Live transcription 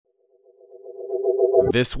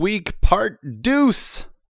This week, part deuce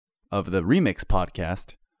of the Remix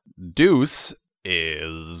podcast. Deuce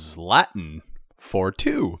is Latin for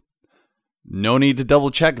two. No need to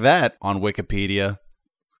double check that on Wikipedia,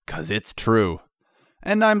 'cause it's true.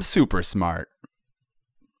 And I'm super smart.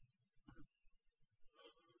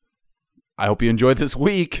 I hope you enjoyed this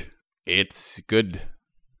week. It's good.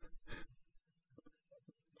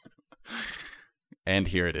 And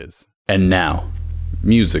here it is. And now,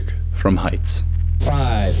 music from Heights.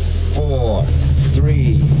 5, 4,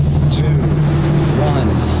 3, 2,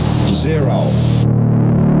 1, 0.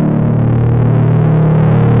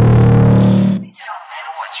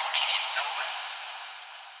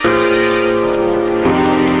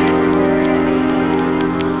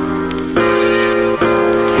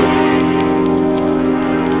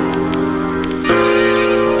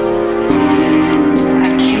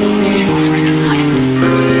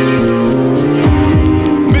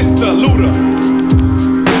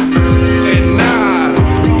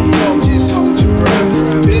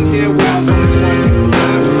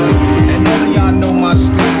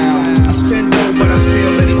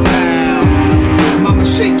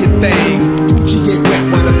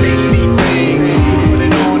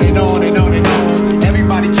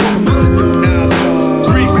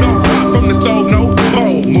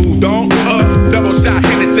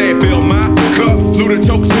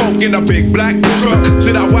 In a big black truck,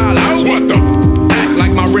 shit I wild out. What the? Act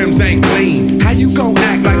like my rims ain't clean. How you gon'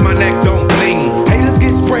 act like my neck don't bling? Haters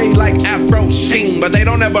get sprayed like Afro Sheen, but they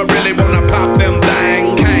don't ever really wanna pop them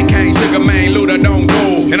things. Kang, Sugar Man, Luda don't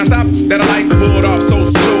go. And I stopped that I like pulled off so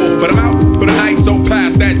slow, but I'm out for the night, so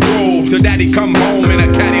past that drove. Till daddy come home in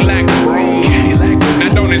a Cadillac Brougham.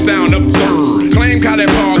 Now don't it sound absurd? Claim College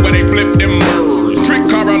Park where they flip them birds. Trick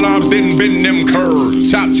car alarms didn't bend them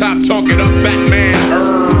curves. Chop, talk it up, Batman,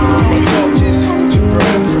 Just hold your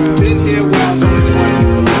breath. Been here while I was only one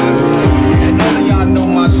people left. And all of y'all know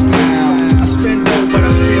my style. I spend dough, but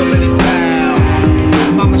I still let it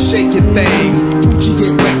down. Mama, shake your thing. Gucci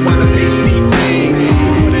get wet while the bass beat bang. We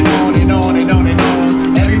put it on and on and on and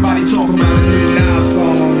on. Everybody talking about a new Now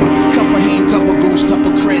song. Cup of Hen, cup of Goose, cup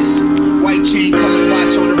of Chris. White chain, colored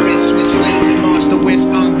watch on the wrist. Switch lanes and monster whips,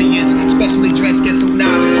 ambience. Specially dressed, guess who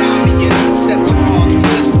Nas is obvious. Step to pause, we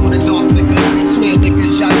just on the dark niggas. Clear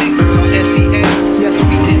liquors, y'all niggas. Yes,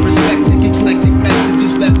 we get respect and eclectic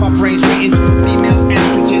messages. Left my brains straight into a female's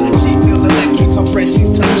estrogen. She feels electric, her breast,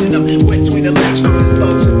 she's touching them. Wet between the legs from this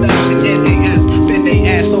thug seduction. NAS, then they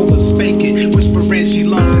ass over spanking. Whispering she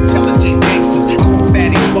loves intelligent gangsters. Call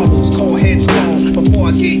fatty bubbles, call head stall. Before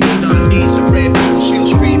I get either, I need some Red Bull. She'll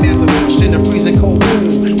scream as I'm pushed in the freezing cold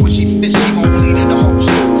pool. When she fish, she gon' bleed in the whole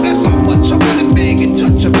stool. That's how much I wanna bang and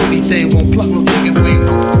touch her pretty thing. Won't pluck no chicken wing,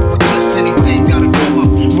 no just anything. Gotta come up,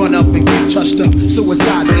 run up and get touched up.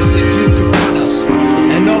 Suicide, that's if you confront us.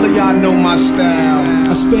 And all of y'all know my style.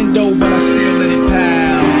 I spend dough, but I still let it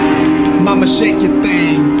pal. Mama, shake your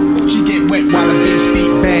thing. Gucci get wet while the bass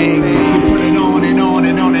beat bang. We put it on and on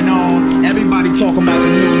and on and on. Everybody talking about the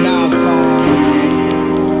new Now song.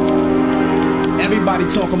 Everybody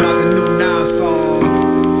talking about the new Now song.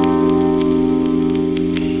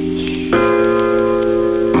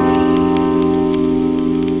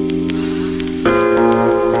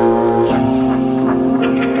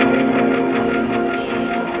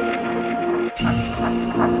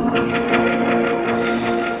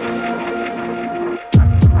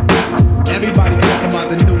 Everybody talking about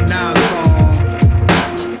the new Now song.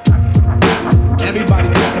 Everybody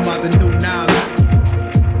talking about the new Now.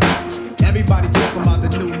 Everybody talking about the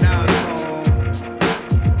new Now song.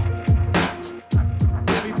 Everybody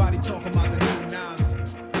talking about the new Now.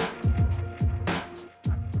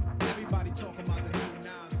 Everybody talking about the new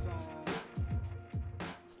Now song.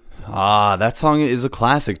 That song is a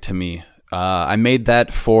classic to me. I made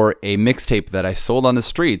that for a mixtape that I sold on the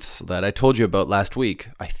streets that I told you about last week.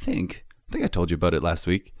 I think I told you about it last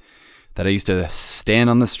week. That I used to stand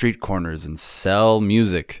on the street corners and sell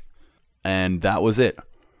music. And that was it.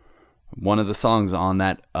 One of the songs on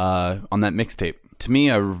that mixtape. To me,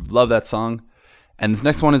 I love that song. And this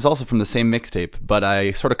next one is also from the same mixtape, but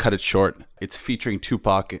I sort of cut it short. It's featuring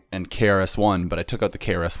Tupac and KRS-One, but I took out the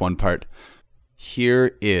KRS-One part.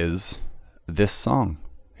 Here is this song.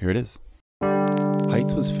 Here it is.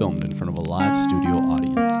 Heights was filmed in front of a live studio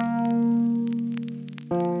audience.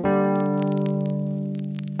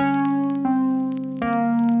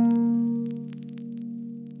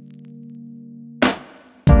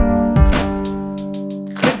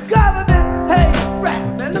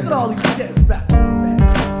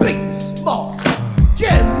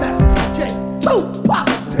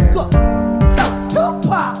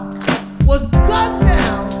 Tupac was gunned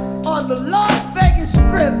down on the Las Vegas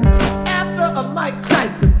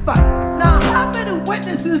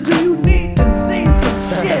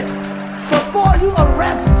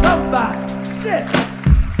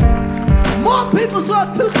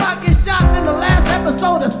Tupac is shot in the last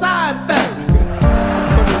episode of Seinfeld.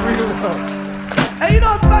 And you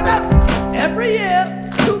know what's fucked up? Every year,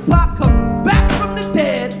 Tupac comes back from the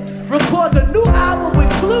dead, records a new album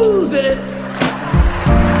with clues in it.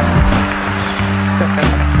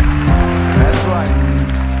 That's right.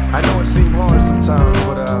 I know it seems hard sometimes,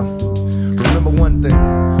 but remember one thing.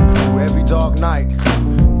 Through every dark night,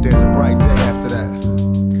 there's a bright day after that.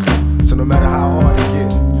 So no matter how hard it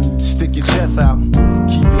gets, stick your chest out,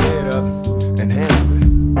 keep your head up, and handle it.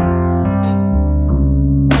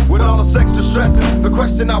 With all this extra stressing, the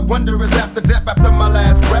question I wonder is after death, after my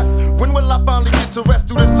last breath, when will I finally get to rest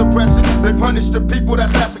through this suppression? They punish the people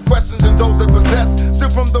that's asking questions and those they possess. Still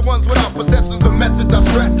from the ones without possessions, the message I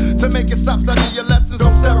stress. To make it stop, study your lessons,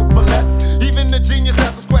 don't settle for less. Even the genius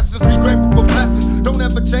asks questions, be grateful for blessings. Don't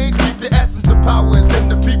ever change, keep your essence. The power is in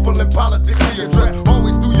the people and politics we address.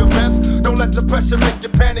 Always do your best, don't let the pressure make you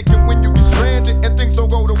panic. And when you get stranded and things don't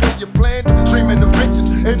go the way you planned, dreaming of riches,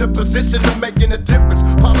 in a position of making a difference.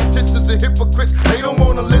 Politicians are hypocrites, they don't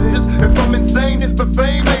wanna listen. If I'm insane, it's the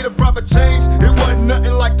fame, made a brother change. It wasn't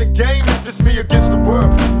nothing like the game, it's just me against the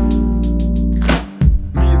world.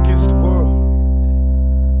 Me against the world.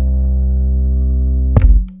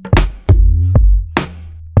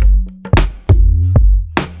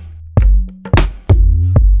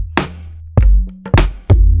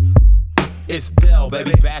 It's Dell,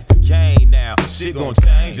 baby, back to Kane now. Shit gon'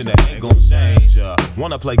 change and it ain't gon' change.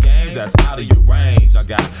 Wanna play games that's out of your range. I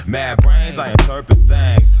got mad brains, I interpret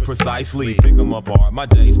things precisely. Pick 'em apart. My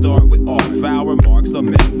day start with art. Foul remarks are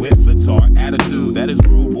met with the tart attitude. That is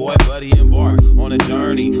rude, boy, buddy, embark on a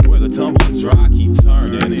journey where the tumble and dry keep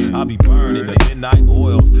turning. I'll be burning the midnight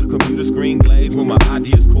oils. Computer screen glaze when my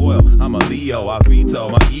ideas coil. I'm a Leo, I veto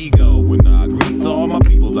my ego. When I greet all my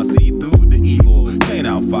peoples, I see through the evil. Can't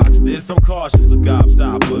outfox this, I'm cautious of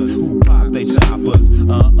gobstoppers who pop they choppers.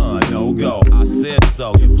 No go, I said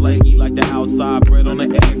so. You're flaky like the outside bread on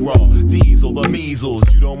an egg roll. Diesel, the measles,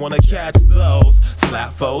 you don't wanna catch those.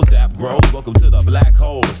 Slap foes, dap grows, welcome to the black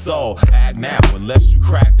hole of soul. Act now, unless you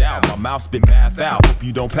cracked out. My mouth spit math out, hope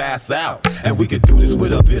you don't pass out. And we could do this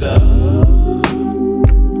with a bit of.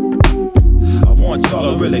 I want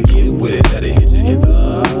y'all to really get with it, let it hit you in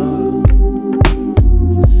the.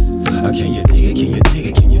 Can you dig it, can you dig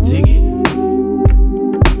it, can you dig it?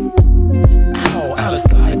 Ow, out of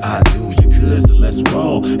sight, I knew you could, so let's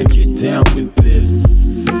roll and get down with this.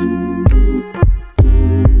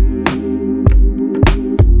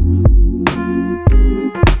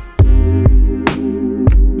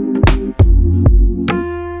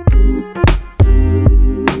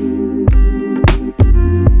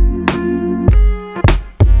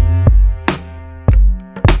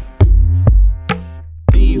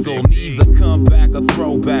 Neither come back or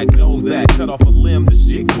throw back. Know that. Cut off a limb, the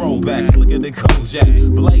shit grow back. Slicker than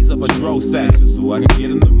Kojak. Blaze up a dro sack just so I can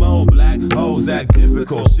get in the mode. Black hoes act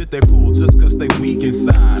difficult. Shit they pull just cause they weak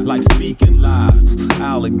inside. Like speaking lies.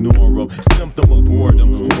 I'll ignore them. Symptom of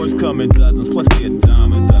boredom. Whores come in dozens. Plus they a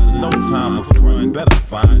dime a dozen. No time for front. Better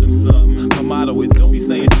find them something. My motto is don't be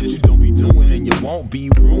saying shit you don't be doing and you won't be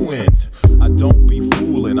ruined. I don't be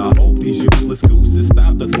fooling. I hope these useless gooses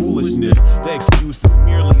stop the foolishness. The excuses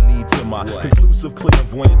merely lead to my conclusive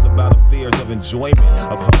clairvoyance about affairs of enjoyment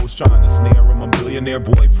of hoes trying to snare a billionaire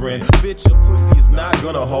boyfriend. Bitch, your pussy is not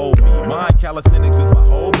gonna hold me. My calisthenics is my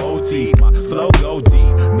whole motif. My flow go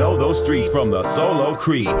deep. Know those streets from the solo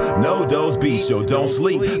creed. Know those beats, yo, don't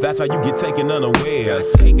sleep. That's how you get taken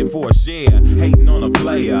unawares. Taken for a share, hating on a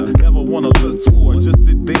player. Never wanna look toward, just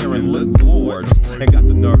sit there and look bored. Ain't got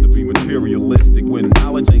the nerve to be materialistic when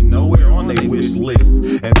knowledge ain't nowhere on their wish list.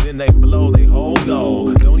 And then they blow they whole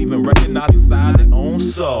goal. Don't even recognize inside their own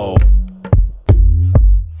soul.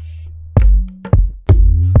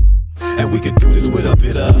 And we could do this with a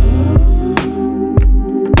bit of.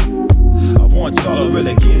 I want y'all to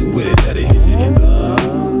really get with it, let it hit you in the.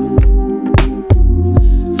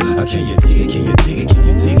 Can you dig it, can you dig it, can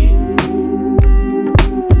you dig it?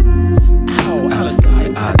 Ow, out of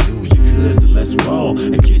sight, I knew you could, so let's roll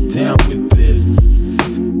and get down with this.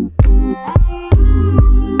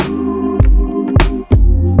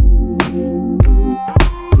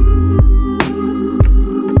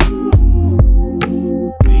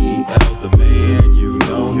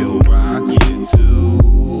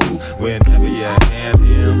 Whenever you hand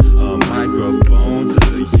him a microphone to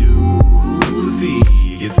use, he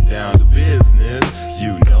gets down to business.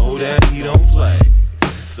 You know that he don't play,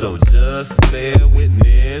 so just bear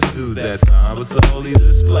witness to that somber solely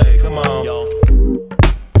display. Come on, y'all.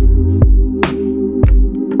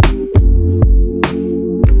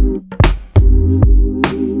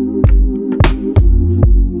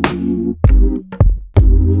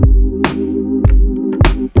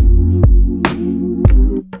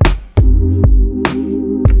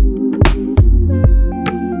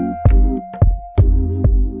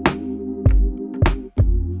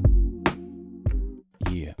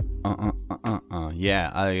 Yeah,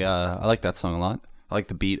 I like that song a lot. I like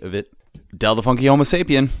the beat of it. Del the Funky Homo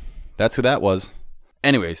Sapien. That's who that was.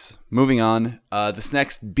 Anyways, moving on. This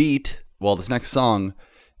next song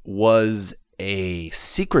was a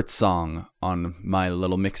secret song on my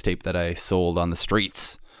little mixtape that I sold on the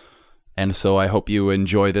streets. And so I hope you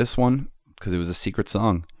enjoy this one because it was a secret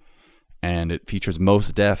song. And it features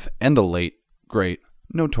Mos Def and the late, great,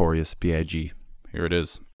 Notorious B.I.G. Here it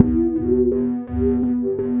is.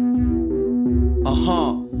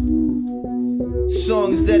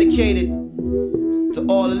 Song is dedicated to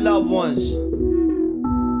all the loved ones.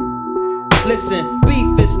 Listen,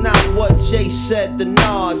 beef is not what Jay said to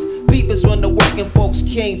Nas. Beef is when the working folks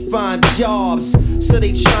can't find jobs, so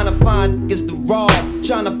they tryna find niggas to rob,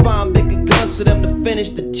 tryna find bigger guns for them to finish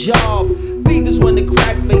the job. Beef is when the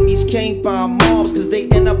crack babies can't find moms, cause they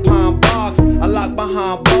in a pine box, I lock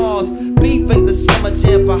behind bars. Beef ain't the summer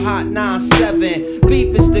jam for Hot 97.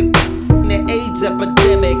 Beef is the AIDS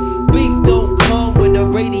epidemic. Beef don't come with a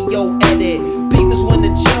radio edit. Beef is when the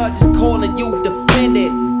judge is calling you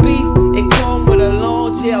defendant. Beef, it come with a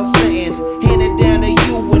long jail sentence, handed down to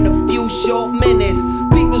you in a few short minutes.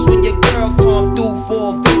 Beef is when your girl come through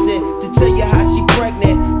for a visit to tell you how she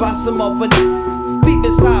pregnant by some other Beef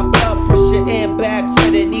is high blood pressure and bad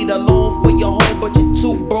credit. Need a loan for your home, but you're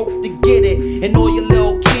too broke to get it. And all your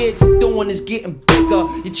little kids doing is getting bigger.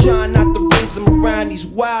 You're trying not to raise them around these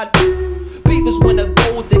wild. Beef is when a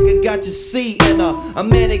gold digger got your seed in a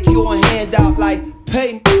manicure handout like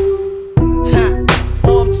pay. Ha.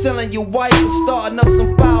 Oh, I'm telling your wife is starting up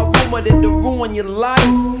some foul rumor that'll ruin your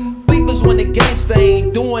life. Beef is when the gangster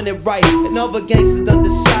ain't doing it right, and other gangsters done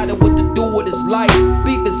decided what to do with his life.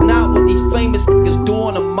 Beef is not what these famous niggas do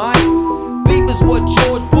on the mic. Beef is what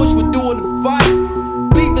George Bush would do in the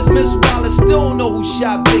fight. Beef is Miss Wallace still don't know who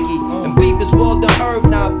shot Biggie. And beef is Will the Herb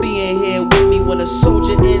not being here with me when a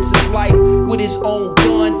soldier ends his life with his own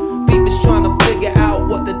gun. Beef is trying to figure out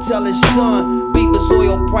what to tell his son. Beef is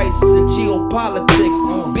oil prices and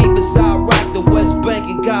geopolitics. Beef is Iraq, the West Bank,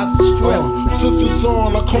 and Gaza Strip. Since it's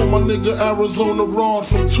on, I call my nigga Arizona Ron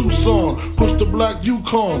from Tucson. Push the black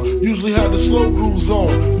Yukon, usually had the slow grooves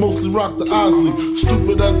on. Mostly rock the Osley.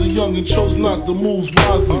 Stupid as a youngin', chose not to move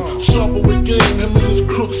wisely. Sharper with game, him and his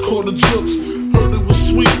crooks called the Jooks. Heard it was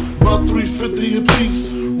sweet, about $3.50 a piece.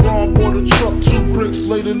 Ron bought a truck, 2 bricks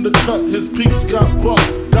laid in the cut. His peeps got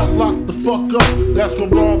bucked, got locked the fuck up. That's when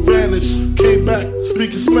Ron vanished. Came back,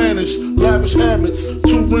 speaking Spanish. Lavish habits,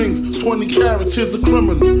 2 rings, 20 carats. Here's the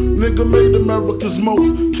criminal. Nigga made America's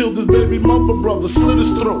most. Killed his baby mother brother, slit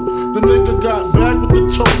his throat. The nigga got back with the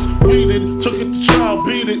toast. Weeded, took it to trial,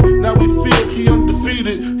 beat it. Now we feel he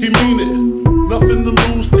undefeated, he mean it. Nothing to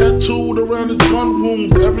lose, tattooed around his gun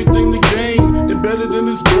wounds. Everything to gain, embedded in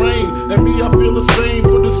his brain. And me, I feel the same.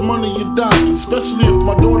 For this money you die, especially if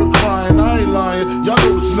my daughter crying. I ain't lying, y'all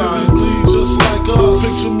know the signs. Niggas bleed just like us.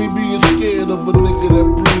 Picture me being scared of a nigga that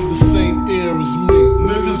breathes the same air as me.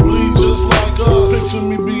 Niggas bleed just like us. Picture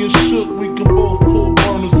me being shook, we could both pull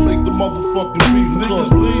burners, make the motherfucking beef. Niggas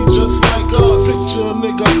bleed just like us. Picture a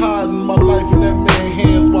nigga hiding my life in that man's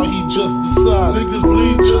hands while he just decided. Niggas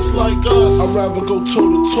bleed just like us. I'd rather go toe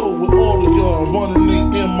to toe with all of y'all,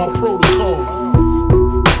 running in my protocol.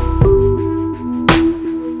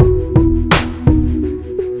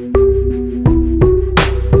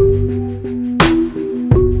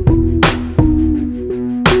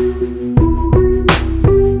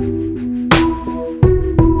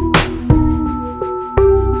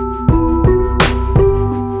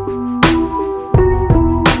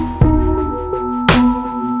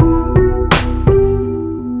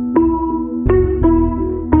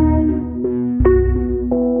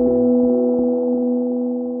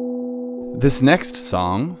 This next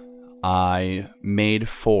song I made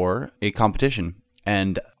for a competition,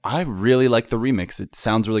 and I really like the remix. It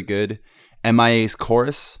sounds really good. MIA's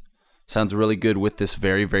chorus sounds really good with this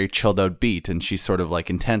very, very chilled out beat, and she's sort of like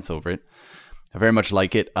intense over it. I very much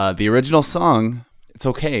like it. The original song, it's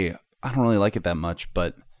okay. I don't really like it that much,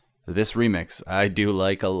 but this remix I do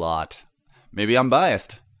like a lot. Maybe I'm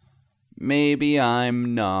biased. Maybe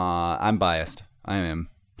I'm not. I'm biased. I am.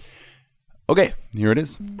 Okay, here it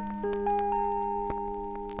is.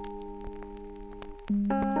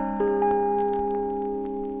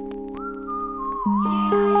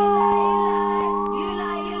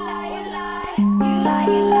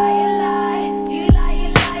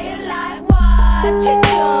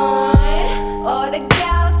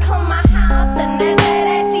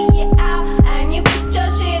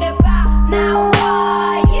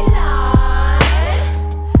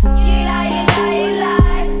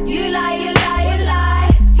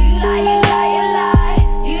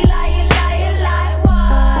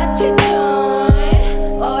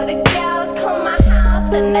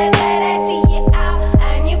 house and they say they see you out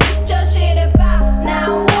and you put your shit about.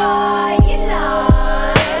 Now why you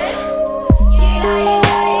lie? You lie, you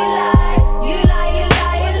lie, you lie. You lie, you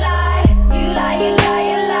lie, you lie. You lie, you lie,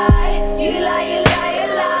 you lie. You lie, you lie, you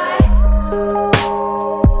lie.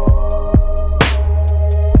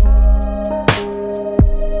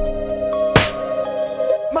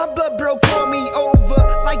 My blood bro call me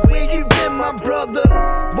over, like where you been, my brother?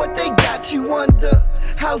 What they got you under?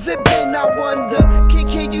 How's it been, I wonder?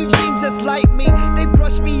 Can you dream just like me? They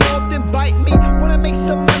brush me off, then bite me. When I make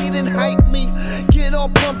some money, then hype me. Get all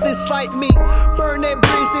pumped and slight me. Burn that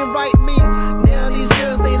bridge, then write me. Now these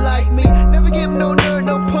girls, they like me. Never give no nerd,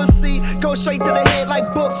 no pussy. Go straight to the head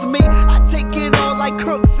like books me. I take it all like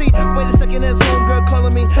Crooksy. Wait a second, that's homegirl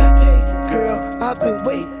calling me. Hey girl, I've been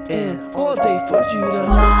waiting all day for you to.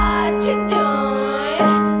 What you doing?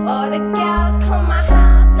 All the gals come my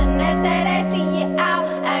house and they say they see you out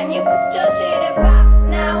and you put your shit about.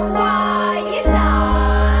 Now why you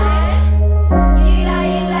lie? You lie,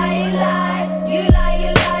 you lie, you lie. You lie,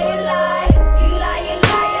 you lie, you lie. You lie, you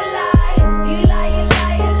lie, you lie. You lie, you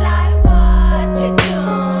lie, you lie. What you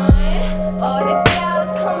doing? All the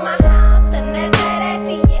gals come my house and they say they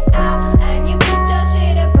see you out and you put your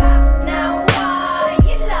shit about. Now why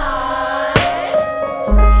you lie?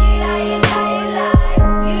 You lie, you lie, you lie.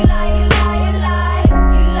 You lie, you lie, you lie.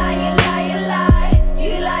 You lie, you lie, you lie.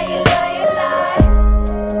 You lie, you lie, you lie.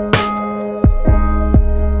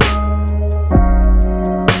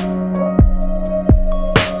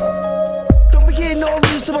 Don't be getting all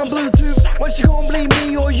loose on my Bluetooth. What you gon' believe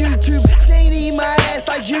me or YouTube? She ain't eating my ass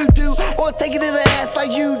like you do, or taking it the ass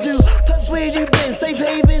like you do. Plus where you been? Safe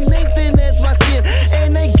haven, Nathan, that's my skin.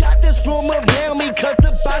 And they got this from around me, cause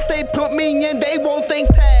the box they put me in, they won't think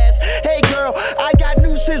past. Hey girl, I got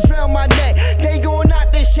nooses round my neck. They gon'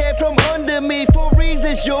 knock this shit from under me for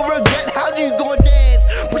reasons you'll regret. How you gon' dance?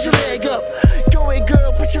 Put your leg up. Go ahead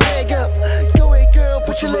girl, put your leg up. Go ahead girl,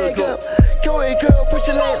 put your leg up. Go ahead girl, put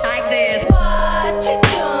your leg up. Like this. What you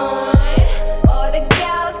doing? All the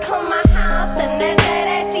gals come my house and they say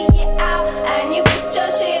they see you out and you put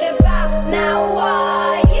your shit about. Now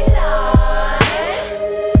why you lie?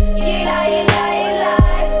 You lie, you lie, you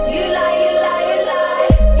lie. You lie, you lie, you lie.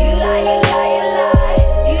 You lie, you lie, you lie.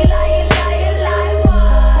 You lie, you lie, you lie.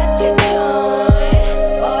 What you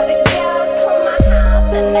doing? All the gals come my house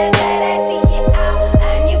and they say they see you out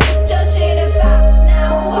and you put your shit about.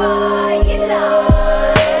 Now why you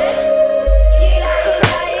lie? You lie, you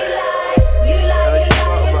lie, you lie. You lie, you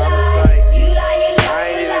lie, you lie. You lie, you lie,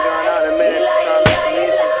 you lie. You lie, you lie, you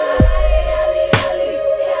lie.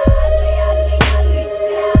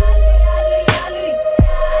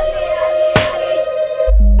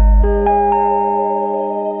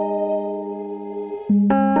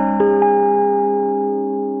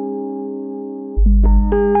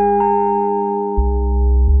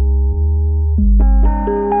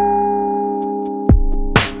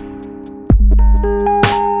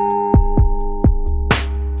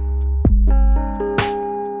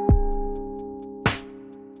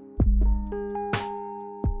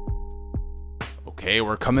 Okay,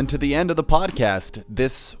 we're coming to the end of the podcast.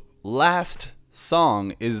 This last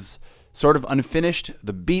song is sort of unfinished.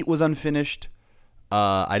 The beat was unfinished.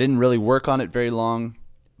 I didn't really work on it very long,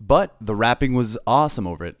 but the rapping was awesome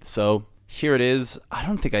over it. So here it is. I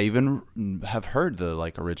don't think I even have heard the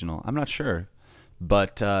original. I'm not sure.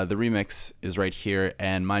 But the remix is right here,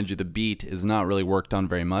 and mind you, the beat is not really worked on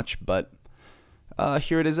very much, but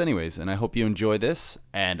here it is anyways, and I hope you enjoy this,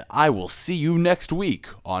 and I will see you next week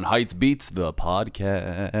on Heights Beats, the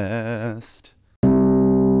podcast.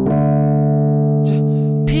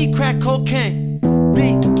 P crack cocaine,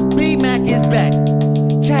 B Mac is back.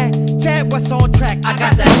 Chat, what's on track? I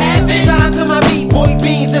got the habit. Shout out to my B-boy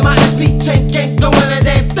beans and my SP chain gang, don't want a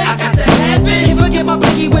damn thing. I got the habit. Can't forget my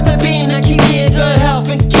blicky with the bean that keep me in good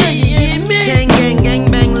health and keep me. Chain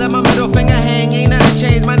gang bang, let my middle finger hang. Ain't nothing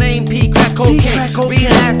changed, my name P crack cocaine.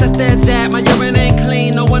 Relax, that's that zap. My urine ain't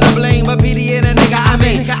clean, no one to blame, but PD and a nigga I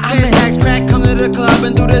made. 10 stacks crack, come to the club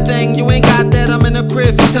and do the thing. You ain't got that, I'm in the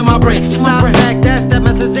crib fixing my brakes. Stop back, that's that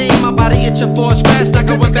methazine. My body itching for a scratch, like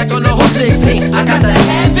I went back on the whole 16. I got the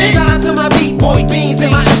habit. Shout out to my B-boy beans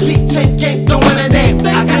and my SP chain gang, don't want a damn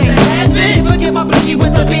thing. I got the habit. Can't forget my blicky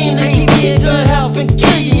with the bean that keep me in good health and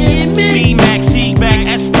keep me. B-Mac,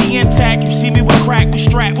 C-Mac, SP intact. You see me with crack, we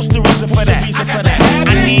strap. What's the reason for that?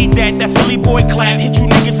 I need that Philly boy clap. Hit you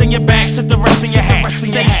niggas in your back, sit the rest in your hat.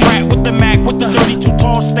 Stay strapped with the Mac, with the 32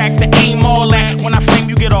 tall stack. The aim all that. When I flame,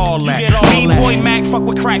 you get all that. B-boy Mac, fuck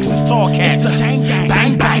with cracks, it's tall cats. It's the same gang,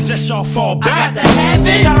 bang, bang, just y'all fall back. I got the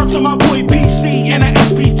habit. Shout out to my boy PC and the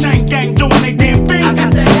SP chain gang doing they damn thing. I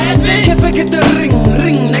got the habit. Can't forget the ring.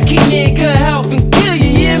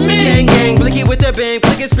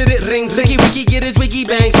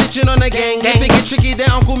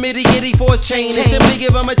 his chain and simply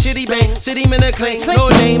give him a chitty bang. City men a claim, no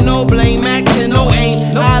name, no blame, acting, no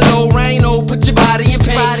aim. High, low, rain, no, put your body in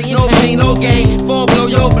pain. No pain, no gain, fall blow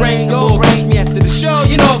your brain. Go reach me after the show,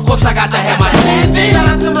 you know of course I got to have my heaven. Shout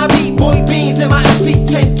out to my B-boy beans and my FP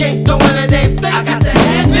chain gang, don't want a damn thing. I got to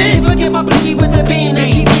have it. Forget my blicky with the bean that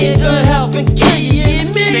keep me in good health and kill you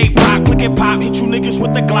in me. Stay pop, click it pop, hit you niggas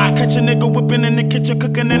with the Glock. Catch a nigga whipping in the kitchen,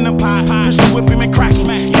 cooking in the pot. Pistol whip him and crack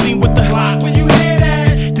smack, hit him with the Glock. When you hear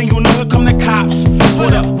that, then you know here come the cops.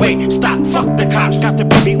 Hold up, wait, stop, fuck the cops. Got the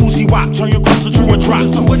baby Uzi Wop, turn your cruiser to a drop.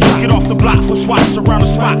 Get off the block for swats around the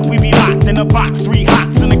spot. We be locked in a box, 3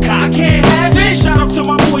 hots in the cop. I can't have it. Shout out to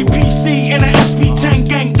my boy PC and the SP Chain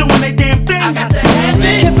Gang doing their damn thing. I got to have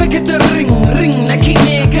it. Can't forget the ring that keep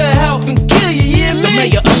me in good health and kill you, yeah, man. The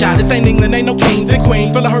mayor a shot, this ain't England, ain't no kings and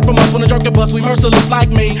queens. Fella hurt from us when a jerk the bus, we merciless like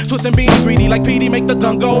me. Twistin' beanie greedy like PD, make the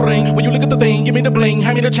gun go ring. When you look at the thing, give me the bling,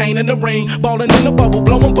 hand me the chain and the ring. Ballin' in the bubble,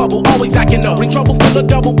 blowin' bubble, always acting up. Bring trouble, fill a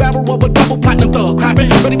double barrel of a double platinum thug. Clapping,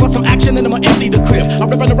 ready for some action and I'ma empty the clip. I'm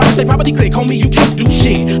rippin' the rocks, they probably click, homie, you can't do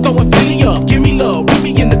shit. Throwin' Philly up, give me love, meet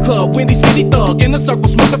me in the club. Windy City thug, in the circle,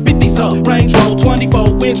 smoking 50s up. Range roll,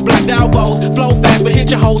 24-inch black elbows. Flow fast, but hit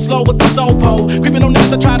your hoe slow with the soul pole. Creepin' on niggas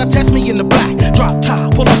that try to test me in the black. Drop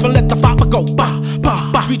top, pull up and let the fopper go. Bah, bah,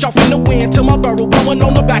 bah. Screech off in the wind till my burrow blowin'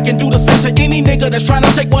 on the back and do the same to any nigga that's trying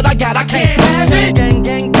to take what I got. I can't have it. Gang,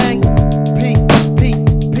 gang, gang.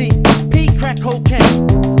 P, crack cocaine.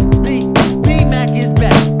 B Mac is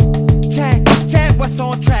back. Chad, what's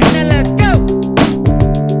on track? Now let's go.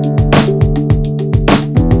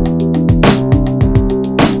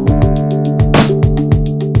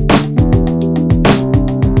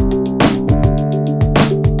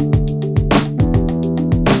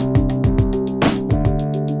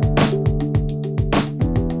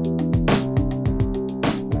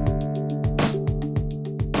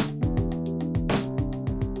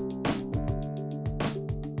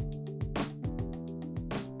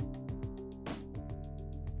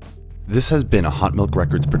 This has been a Hot Milk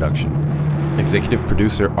Records production. Executive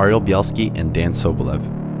producer Ariel Bielski and Dan Sobolev.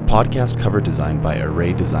 Podcast cover designed by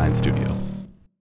Array Design Studio.